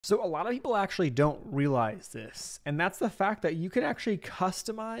So a lot of people actually don't realize this, and that's the fact that you can actually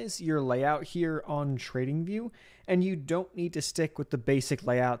customize your layout here on TradingView, and you don't need to stick with the basic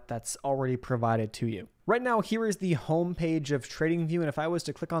layout that's already provided to you. Right now, here is the home page of TradingView, and if I was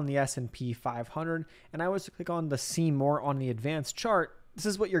to click on the S&P 500 and I was to click on the See More on the advanced chart, this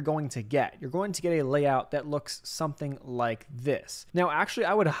is what you're going to get. You're going to get a layout that looks something like this. Now, actually,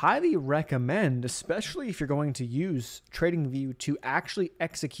 I would highly recommend, especially if you're going to use TradingView to actually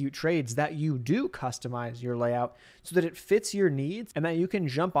execute trades, that you do customize your layout so that it fits your needs and that you can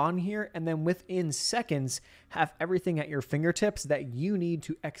jump on here and then within seconds have everything at your fingertips that you need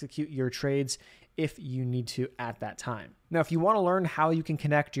to execute your trades if you need to at that time. Now, if you want to learn how you can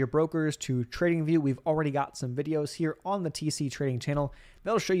connect your brokers to TradingView, we've already got some videos here on the TC Trading channel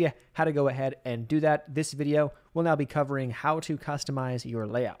that'll show you how to go ahead and do that. This video will now be covering how to customize your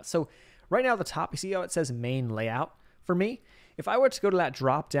layout. So right now at the top, you see how it says main layout? For me, if I were to go to that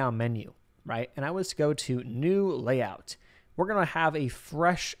drop-down menu, right, and I was to go to new layout, we're going to have a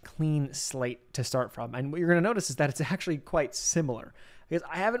fresh, clean slate to start from. And what you're going to notice is that it's actually quite similar, because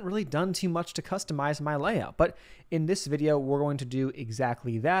I haven't really done too much to customize my layout. But in this video, we're going to do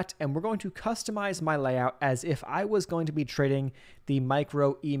exactly that, and we're going to customize my layout as if I was going to be trading the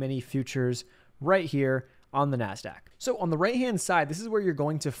micro E-mini futures right here on the NASDAQ. So on the right-hand side, this is where you're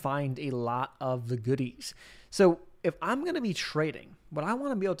going to find a lot of the goodies. So if I'm going to be trading, what I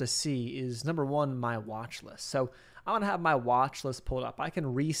want to be able to see is, number one, my watch list. So I want to have my watch list pulled up. I can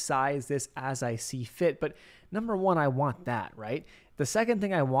resize this as I see fit, but number one, I want that, right? The second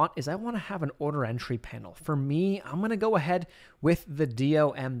thing I want is I want to have an order entry panel. For me, I'm going to go ahead with the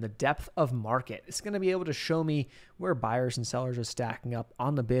DOM, the depth of market. It's going to be able to show me where buyers and sellers are stacking up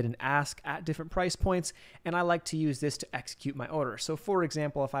on the bid and ask at different price points, and I like to use this to execute my order. So for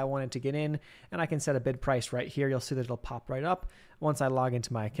example, if I wanted to get in and I can set a bid price right here, you'll see that it'll pop right up once I log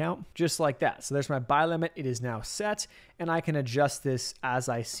into my account, just like that. So there's my buy limit. It is now set, and I can adjust this as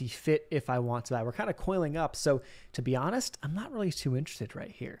I see fit if I want to. We're kind of coiling up. So to be honest, I'm not really too interested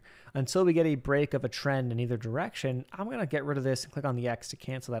right here. Until we get a break of a trend in either direction, I'm going to get rid of this and click on the X to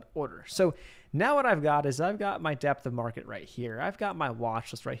cancel that order. So now what I've got is I've got my depth of market right here. I've got my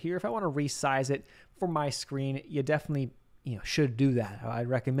watch list right here. If I want to resize it for my screen, you definitely should do that. I'd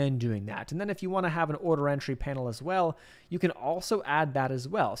recommend doing that. And then if you want to have an order entry panel as well, you can also add that as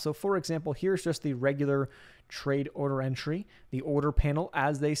well. So for example, here's just the regular trade order entry, the order panel,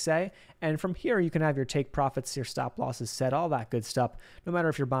 as they say. And from here, you can have your take profits, your stop losses set, all that good stuff, no matter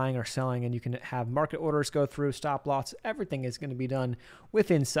if you're buying or selling, and you can have market orders go through, stop loss. Everything is going to be done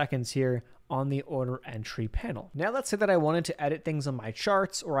within seconds here on the order entry panel. Now let's say that I wanted to edit things on my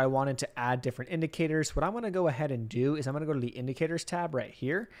charts, or I wanted to add different indicators. What I'm going to go ahead and do is I'm going to go to the indicators tab right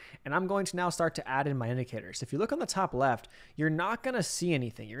here, and I'm going to now start to add in my indicators. If you look on the top left, you're not going to see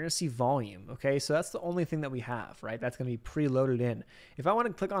anything. You're going to see volume. Okay, so that's the only thing that we have, right? That's going to be preloaded in. If I want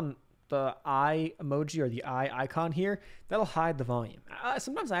to click on the eye emoji or the eye icon here, that'll hide the volume.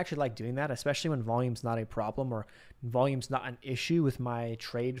 Sometimes I actually like doing that, especially when volume's not a problem or volume's not an issue with my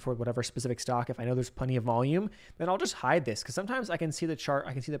trade for whatever specific stock. If I know there's plenty of volume, then I'll just hide this, because sometimes I can see the chart,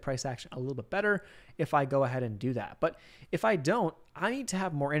 I can see the price action a little bit better if I go ahead and do that. But if I don't, I need to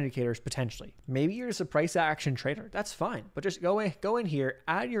have more indicators potentially. Maybe you're just a price action trader. That's fine. But just go in here,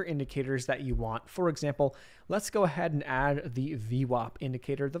 add your indicators that you want. For example, let's go ahead and add the VWAP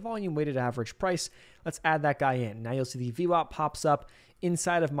indicator, the volume weighted average price. Let's add that guy in. Now you'll see the VWAP pops up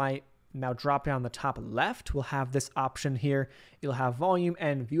inside of my now drop down the top left. We'll have this option here. It'll have volume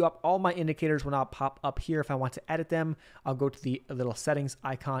and VWAP. All my indicators will now pop up here. If I want to edit them, I'll go to the little settings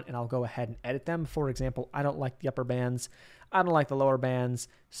icon and I'll go ahead and edit them. For example, I don't like the upper bands. I don't like the lower bands.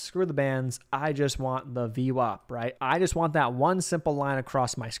 Screw the bands. I just want the VWAP, right? I just want that one simple line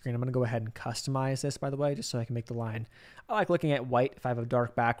across my screen. I'm going to go ahead and customize this, by the way, just so I can make the line. I like looking at white. If I have a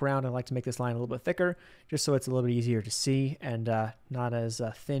dark background, I like to make this line a little bit thicker, just so it's a little bit easier to see and not as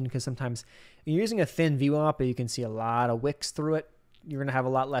thin, because sometimes you're using a thin VWAP, but you can see a lot of wicks through it. You're going to have a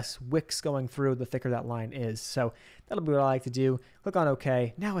lot less wicks going through the thicker that line is. So that'll be what I like to do. Click on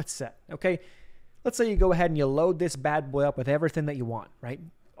OK. Now it's set. Okay. Let's say you go ahead and you load this bad boy up with everything that you want, right?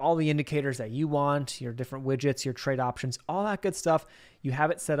 All the indicators that you want, your different widgets, your trade options, all that good stuff. You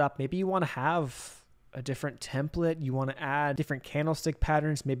have it set up. Maybe you want to have a different template. You want to add different candlestick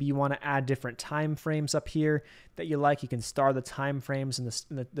patterns. Maybe you want to add different time frames up here that you like. You can star the time frames and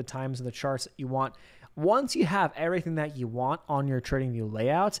the times of the charts that you want. Once you have everything that you want on your TradingView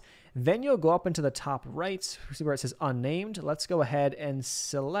layout, then you'll go up into the top right, see where it says unnamed. Let's go ahead and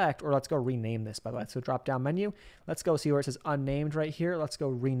select, or let's go rename this, by the way. So drop down menu. Let's go see where it says unnamed right here. Let's go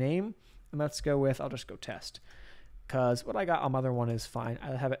rename, and let's go with, I'll just go test. because what I got on my other one is fine.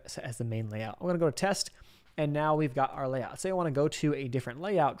 I have it set as the main layout. I'm going to go to test, and now we've got our layout. Say I want to go to a different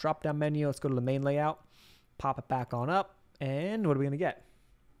layout, drop down menu. Let's go to the main layout, pop it back on up, and what are we going to get?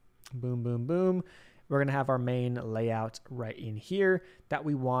 Boom, boom, boom. We're going to have our main layout right in here that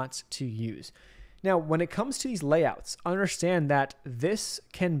we want to use. Now, when it comes to these layouts, understand that this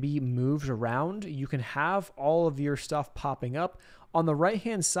can be moved around. You can have all of your stuff popping up. On the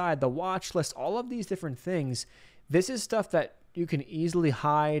right-hand side, the watch list, all of these different things, this is stuff that you can easily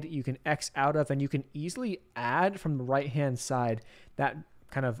hide, you can X out of, and you can easily add from the right-hand side, that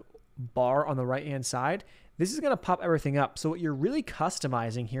kind of bar on the right-hand side. This is going to pop everything up. So what you're really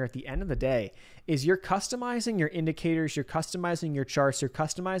customizing here at the end of the day is you're customizing your indicators, you're customizing your charts, you're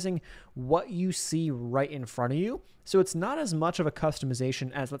customizing what you see right in front of you. So it's not as much of a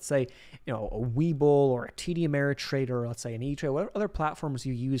customization as, let's say, a Webull or a TD Ameritrade, or let's say an E-Trade, whatever other platforms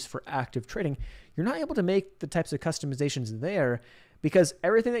you use for active trading. You're not able to make the types of customizations there, because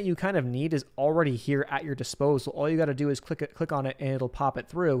everything that you kind of need is already here at your disposal. All you got to do is click on it, and it'll pop it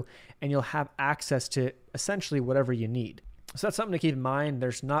through, and you'll have access to essentially whatever you need. So that's something to keep in mind.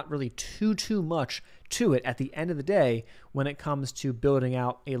 There's not really too much to it at the end of the day when it comes to building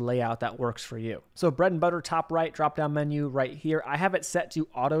out a layout that works for you. So bread and butter, top right, drop down menu right here. I have it set to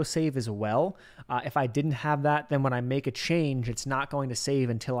auto save as well. If I didn't have that, then when I make a change, it's not going to save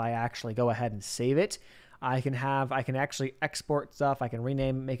until I actually go ahead and save it. I can actually export stuff. I can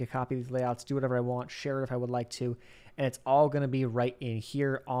rename, make a copy of these layouts, do whatever I want, share it if I would like to. And it's all going to be right in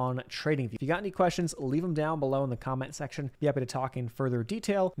here on TradingView. If you got any questions, leave them down below in the comment section. Be happy to talk in further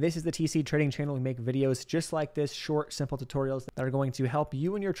detail. This is the TC Trading Channel. We make videos just like this, short, simple tutorials that are going to help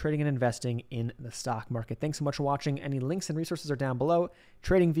you in your trading and investing in the stock market. Thanks so much for watching. Any links and resources are down below.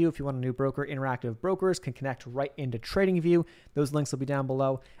 TradingView, if you want a new broker, Interactive Brokers can connect right into TradingView. Those links will be down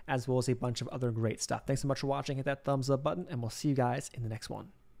below, as well as a bunch of other great stuff. Thanks so much for watching. Hit that thumbs up button, and we'll see you guys in the next one.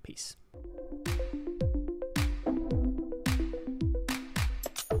 Peace.